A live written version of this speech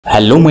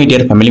Hello my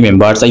dear family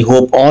members, I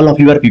hope all of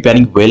you are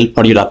preparing well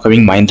for your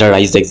upcoming Mahindra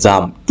Rise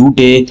exam.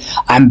 Today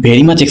I am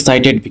very much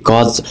excited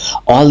because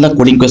all the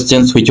coding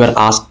questions which were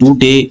asked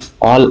today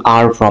all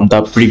are from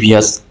the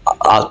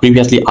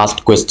previously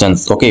asked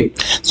questions. Okay,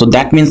 so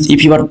that means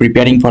if you are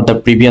preparing for the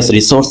previous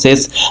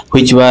resources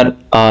which were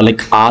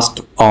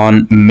asked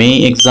on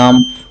May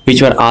exam,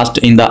 which were asked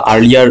in the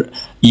earlier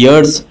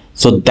years,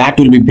 so that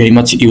will be very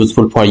much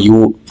useful for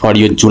you for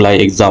your July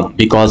exam,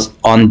 because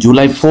on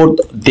July 4th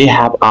they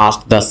have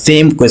asked the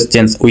same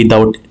questions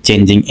without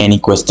changing any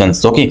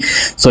questions. Okay,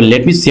 so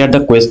let me share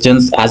the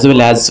questions as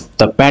well as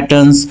the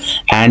patterns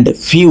and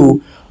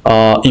few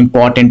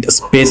important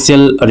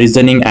spatial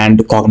reasoning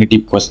and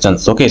cognitive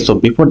questions. Okay, so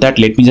before that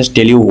let me just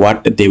tell you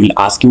what they will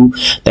ask you.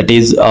 That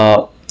is,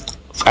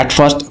 at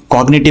first,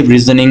 cognitive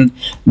reasoning,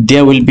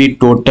 there will be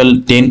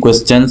total 10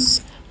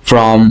 questions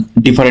from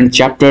different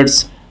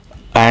chapters,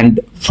 and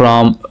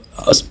from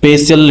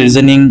spatial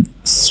reasoning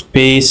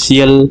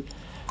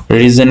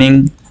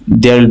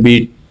there will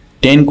be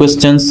 10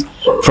 questions.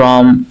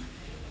 From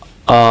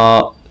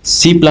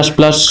C++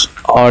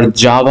 or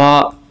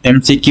Java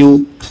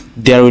MCQ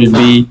there will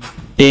be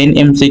 10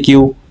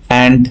 MCQ,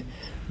 and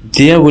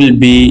there will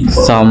be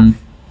some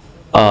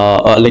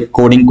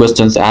coding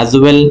questions as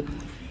well.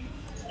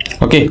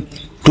 Okay,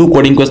 two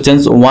coding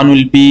questions, one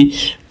will be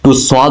to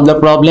solve the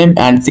problem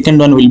and second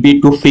one will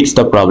be to fix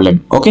the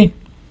problem. Okay,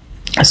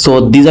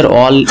 so these are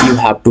all you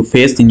have to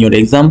face in your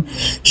exam.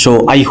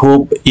 So I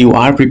hope you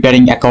are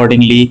preparing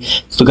accordingly.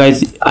 So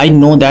guys, I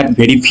know that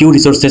very few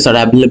resources are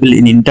available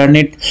in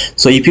internet,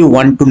 so if you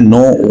want to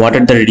know what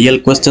are the real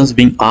questions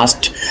being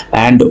asked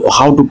and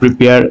how to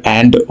prepare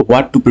and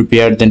what to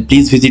prepare, then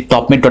please visit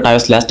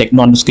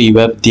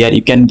topmate.io/techno_web. there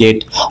you can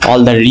get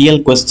all the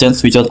real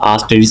questions which was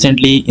asked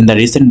recently in the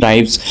recent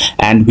drives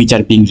and which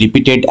are being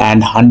repeated,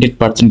 and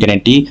 100%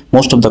 guarantee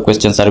most of the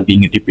questions are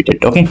being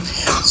repeated. Okay,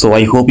 so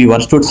I hope you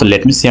understood. So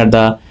let me share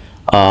the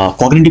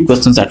cognitive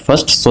questions at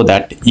first, so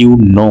that you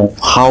know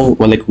how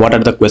what are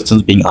the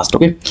questions being asked.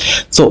 Okay,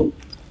 so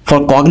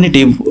for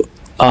cognitive,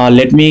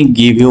 let me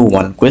give you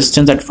one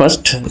question at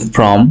first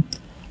from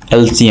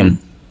LCM.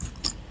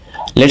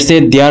 Let's say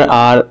there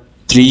are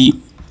three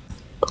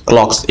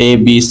clocks A,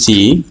 B,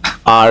 C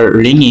are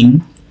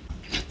ringing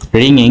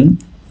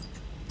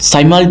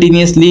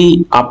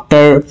simultaneously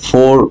after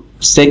 4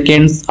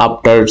 seconds,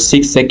 after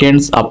 6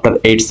 seconds, after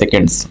 8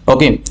 seconds.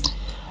 Okay,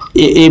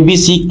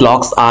 ABC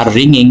clocks are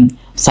ringing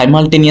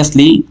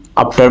simultaneously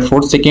after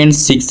 4 seconds,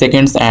 6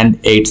 seconds and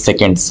 8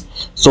 seconds.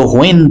 So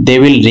when they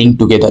will ring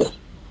together?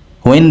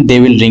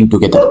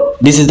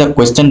 This is the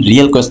question,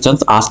 real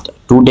questions asked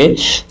today.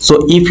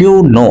 So if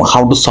you know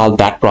how to solve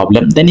that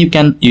problem, then you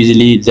can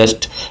easily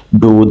just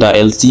do the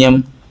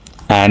LCM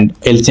and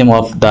LCM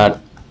of the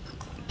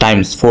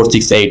times 4,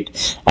 6, 8,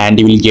 and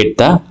you will get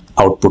the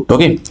output.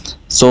 Okay,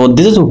 so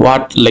this is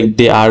what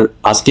they are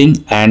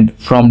asking. And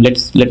from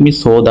let me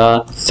show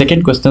the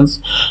second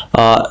questions.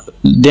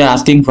 They are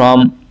asking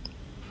from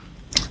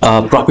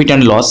profit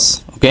and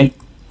loss. Okay,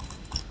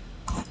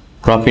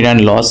 profit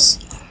and loss.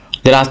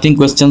 They're asking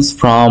questions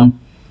from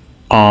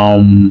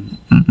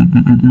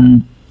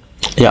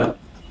yeah,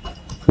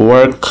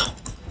 work,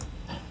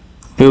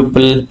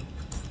 people.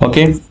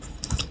 Okay,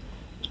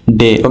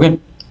 day. Okay,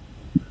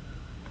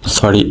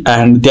 sorry,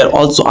 and they're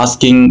also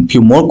asking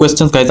few more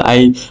questions, guys.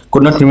 I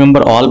could not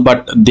remember all,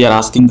 but they are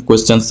asking the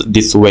questions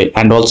this way,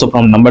 and also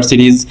from number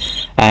series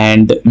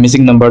and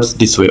missing numbers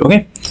this way.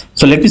 Okay,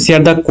 so let me share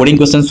the coding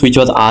questions which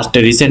was asked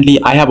recently.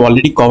 I have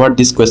already covered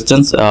these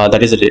questions,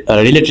 that is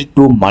related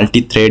to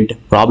multi-thread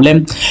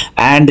problem,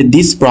 and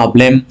this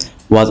problem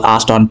was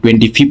asked on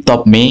 25th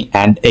of May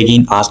and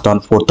again asked on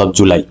 4th of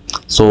July.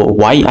 So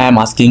why I am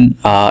asking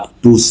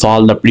to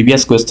solve the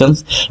previous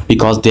questions?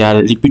 Because they are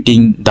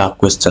repeating the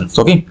questions.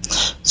 Okay,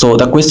 so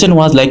the question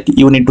was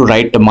you need to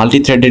write a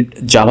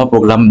multi-threaded Java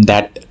program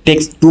that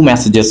takes two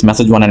messages,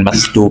 message 1 and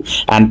message 2,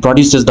 and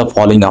produces the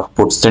following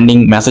output: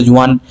 sending message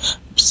 1,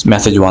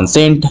 message 1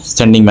 sent,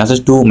 sending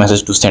message 2,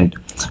 message 2 sent.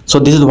 So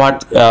this is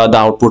what the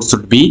output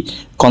should be.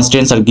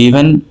 Constraints are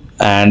given,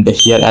 and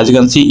here as you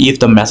can see, if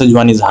the message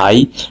 1 is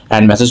high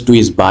and message 2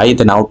 is by,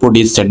 then output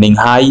is sending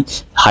high,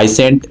 high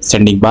sent,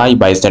 sending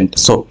by sent.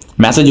 So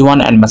message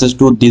 1 and message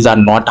 2, these are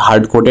not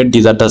hard coded,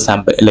 these are the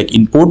sample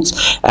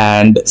inputs,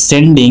 and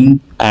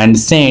sending and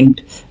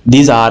sent,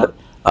 these are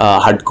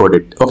hard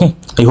coded. Okay,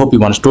 I hope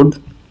you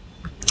understood.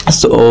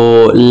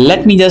 So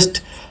let me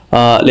just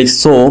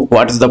show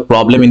what is the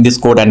problem in this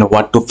code and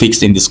what to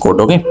fix in this code.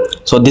 Okay,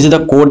 so this is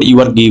the code you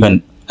are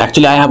given.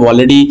 Actually, I have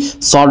already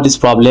solved this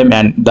problem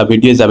and the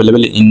video is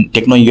available in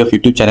Techno UF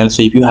YouTube channel.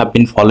 So if you have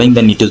been following,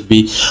 then it will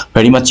be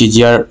very much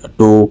easier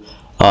to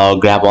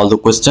grab all the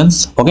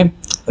questions. Okay,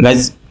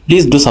 guys,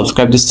 please do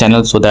subscribe this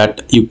channel so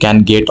that you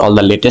can get all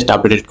the latest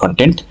updated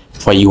content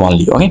for you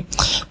only. Okay,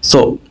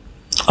 so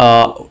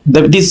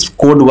this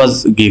code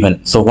was given.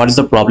 So what is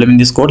the problem in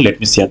this code? Let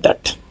me share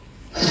that.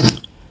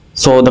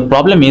 So the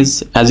problem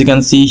is, as you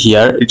can see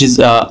here, it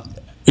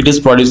is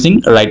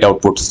producing right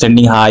output,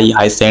 sending high,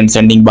 high sent,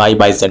 sending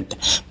by sent.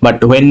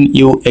 But when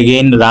you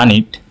again run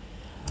it,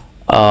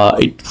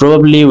 it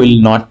probably will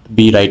not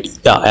be right.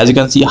 As you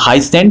can see, high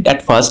sent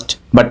at first,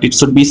 but it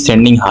should be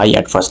sending high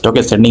at first.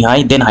 Okay, sending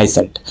high, then high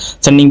sent,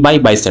 sending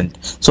by sent.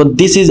 So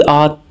this is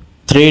a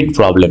thread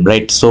problem,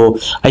 right? So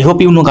I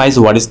hope you know guys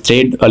what is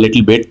thread a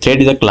little bit.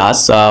 Thread is a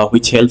class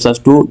which helps us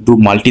to do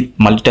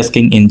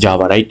multitasking in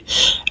Java, right?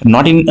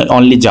 Not in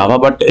only Java,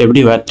 but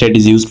everywhere thread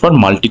is used for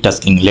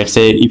multitasking. Let's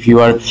say if you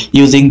are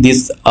using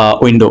this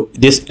window,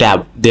 this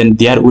tab, then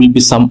there will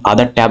be some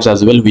other tabs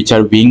as well which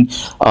are being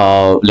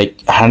like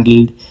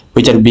handled,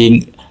 which are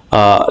being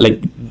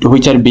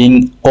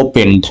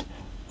opened,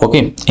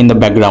 okay, in the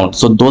background.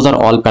 So those are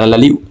all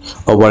parallelly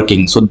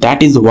working. So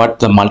that is what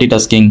the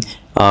multitasking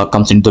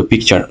comes into the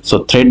picture.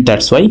 So thread,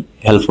 that's why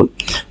helpful.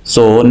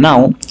 So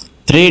now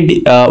thread,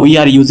 we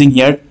are using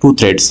here two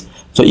threads.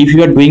 So if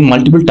you are doing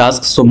multiple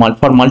tasks, so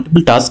for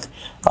multiple tasks,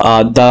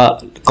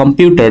 the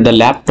computer, the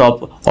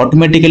laptop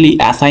automatically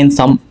assigns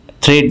some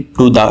thread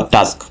to the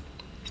task.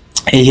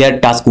 Here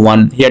task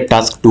 1, here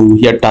task 2,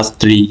 here task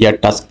 3, here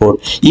task 4.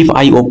 If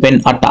I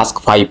open a task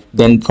 5,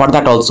 then for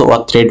that also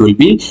a thread will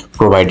be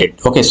provided.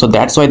 Okay, so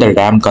that's why the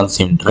RAM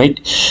consumed, right?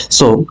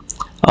 So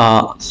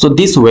so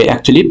this way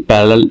actually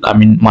parallel, I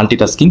mean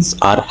multitaskings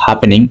are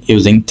happening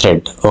using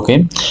thread.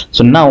 Okay,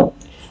 so now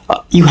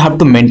you have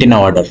to maintain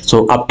order.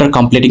 So after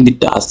completing the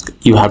task,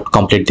 you have to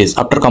complete this.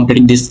 After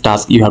completing this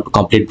task, you have to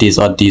complete this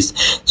or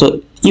this.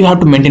 So you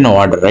have to maintain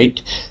order,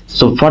 right?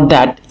 So for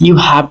that you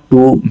have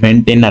to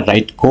maintain a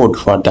right code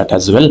for that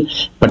as well,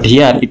 but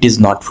here it is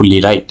not fully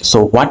right.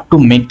 So what to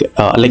make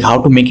like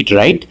how to make it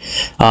right?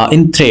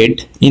 In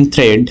thread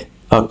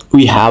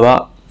we have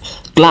a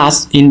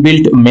class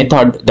inbuilt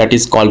method that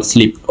is called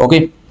sleep.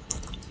 Okay,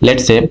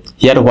 let's say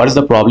here what is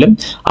the problem?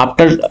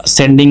 After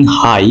sending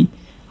high,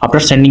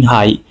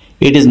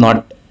 it is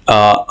not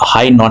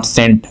high not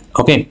sent.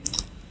 Okay,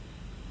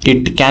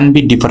 it can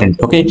be different.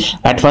 Okay,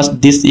 at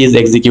first this is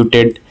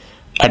executed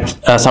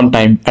at some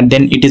time, and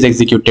then it is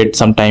executed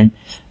sometime.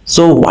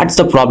 So what's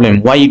the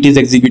problem? Why it is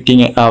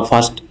executing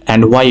fast,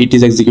 and why it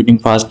is executing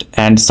fast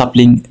and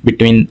suppling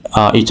between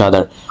each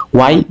other?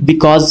 Why?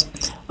 Because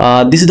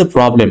this is the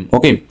problem.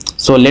 Okay,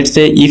 so let's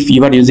say if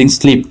you are using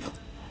sleep,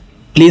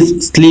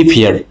 please sleep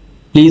here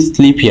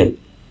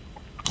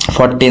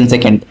for 10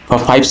 seconds, for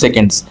 5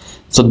 seconds.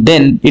 So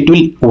then it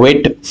will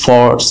wait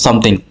for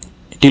something,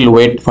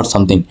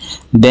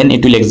 then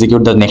it will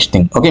execute the next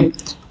thing. Okay,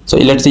 so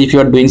let's say if you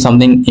are doing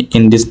something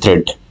in this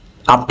thread,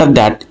 after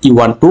that you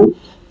want to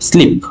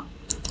sleep.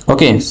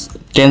 Okay,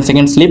 10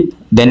 seconds sleep,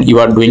 then you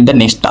are doing the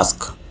next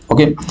task.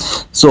 Okay,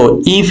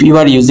 so if you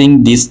are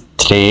using these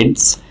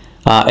threads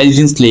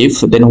using sleep,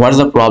 then what is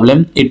the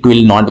problem? It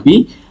will not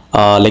be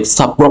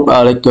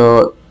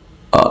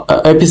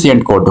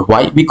efficient code.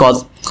 Why?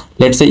 Because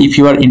let's say if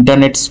your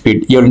internet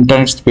speed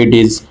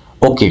is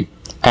okay,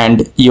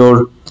 and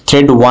your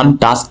thread 1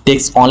 task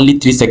takes only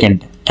 3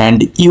 seconds,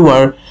 and you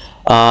are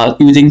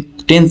using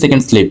 10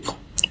 seconds sleep,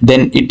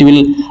 then it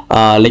will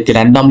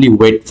randomly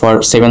wait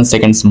for 7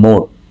 seconds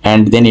more,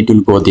 and then it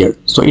will go there.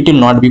 So it will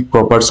not be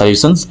proper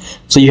solutions.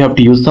 So you have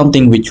to use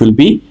something which will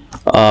be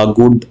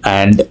good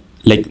and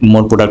like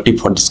more productive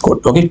for this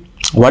code. Okay,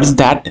 what is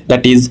that?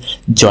 That is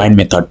join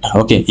method.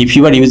 Okay, if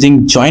you are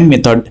using join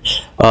method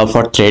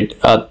for thread,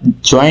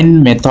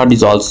 join method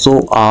is also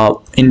a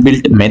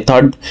inbuilt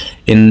method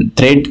in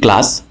thread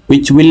class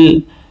which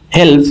will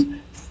help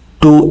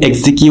to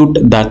execute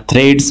the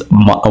threads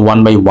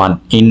one by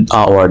one in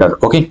order.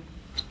 Okay,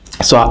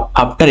 so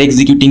after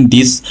executing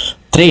this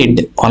thread,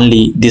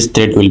 only this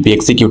thread will be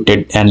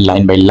executed and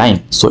line by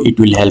line. So it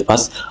will help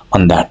us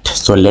on that.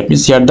 So let me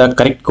share the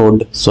correct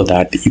code so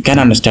that you can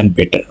understand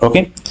better.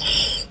 Okay,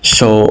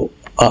 so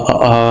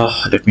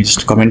let me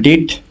just comment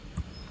it.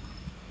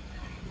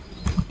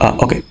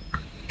 Okay,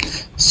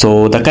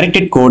 so the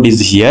corrected code is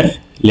here.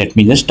 Let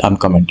me just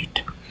uncomment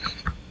it.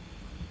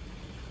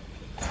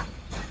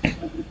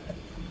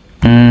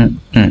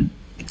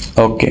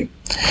 Okay,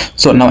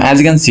 so now as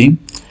you can see,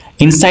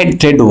 inside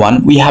thread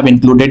 1 we have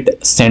included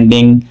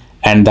sending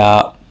and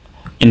the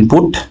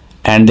input,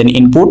 and then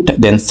input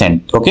then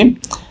send. Okay,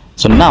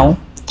 so now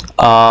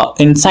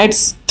inside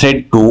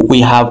thread 2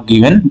 we have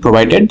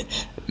provided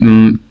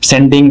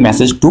sending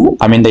message to,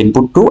 I mean the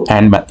input to,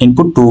 and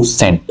input to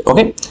send.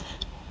 Okay,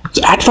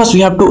 so at first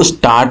we have to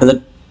start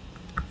the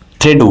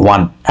thread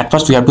 1.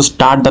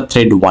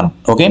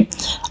 Okay,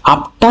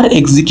 after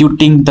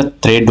executing the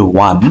thread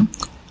 1,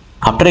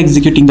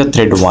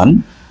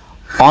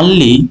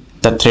 only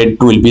the thread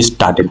 2 will be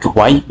started.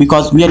 Why?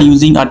 Because we are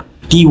using a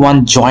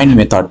T1 join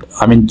method,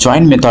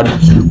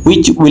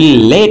 which will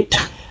let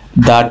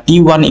the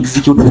T1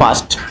 execute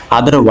fast,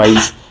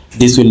 otherwise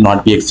this will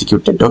not be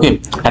executed. Okay,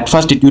 at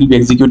first it will be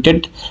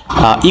executed.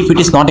 If it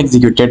is not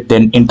executed,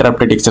 then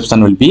interrupted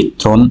exception will be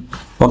thrown.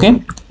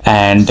 Okay,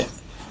 and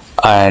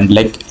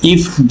like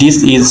if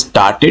this is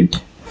started,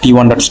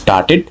 T1 dot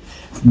started,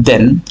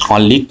 then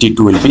only T2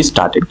 will be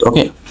started.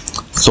 Okay,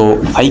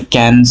 so I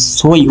can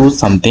show you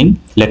something.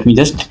 Let me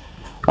just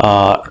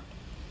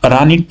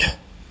run it,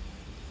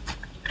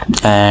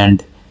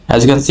 and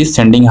as you can see,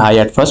 sending high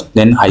at first,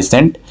 then high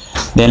sent,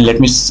 then let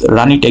me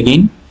run it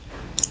again.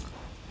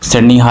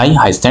 sending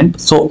hi sent.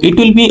 So it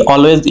will be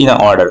always in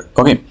an order.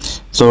 Okay,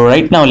 so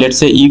right now let's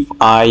say if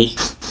I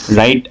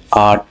write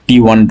a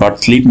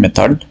t1.sleep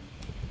method,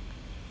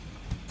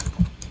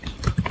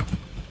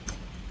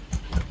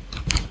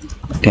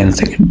 10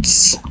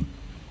 seconds,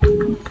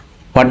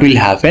 what will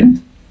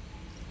happen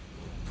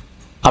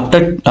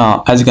after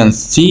as you can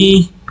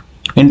see,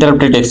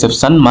 interrupted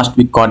exception must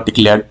be caught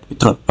declared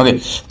true. Okay,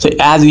 so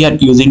as we are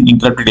using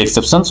interrupted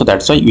exception, so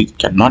that's why we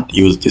cannot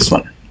use this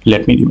one.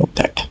 Let me remove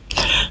that.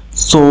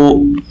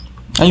 So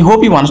I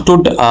hope you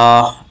understood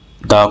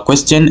the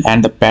question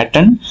and the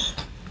pattern.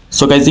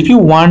 So guys, if you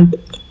want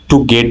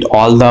to get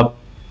all the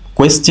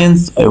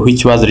questions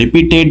which was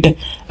repeated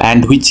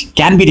and which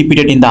can be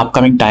repeated in the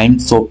upcoming time,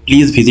 so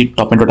please visit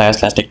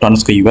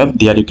topinto.io/tech_web.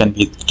 There you can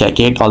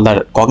get all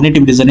the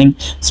cognitive reasoning,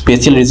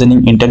 spatial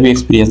reasoning, interview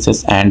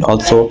experiences, and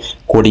also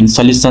coding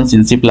solutions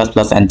in C++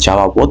 and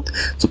Java both.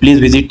 So please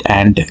visit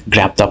and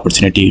grab the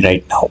opportunity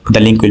right now. The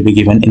link will be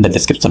given in the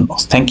description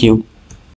box. Thank you.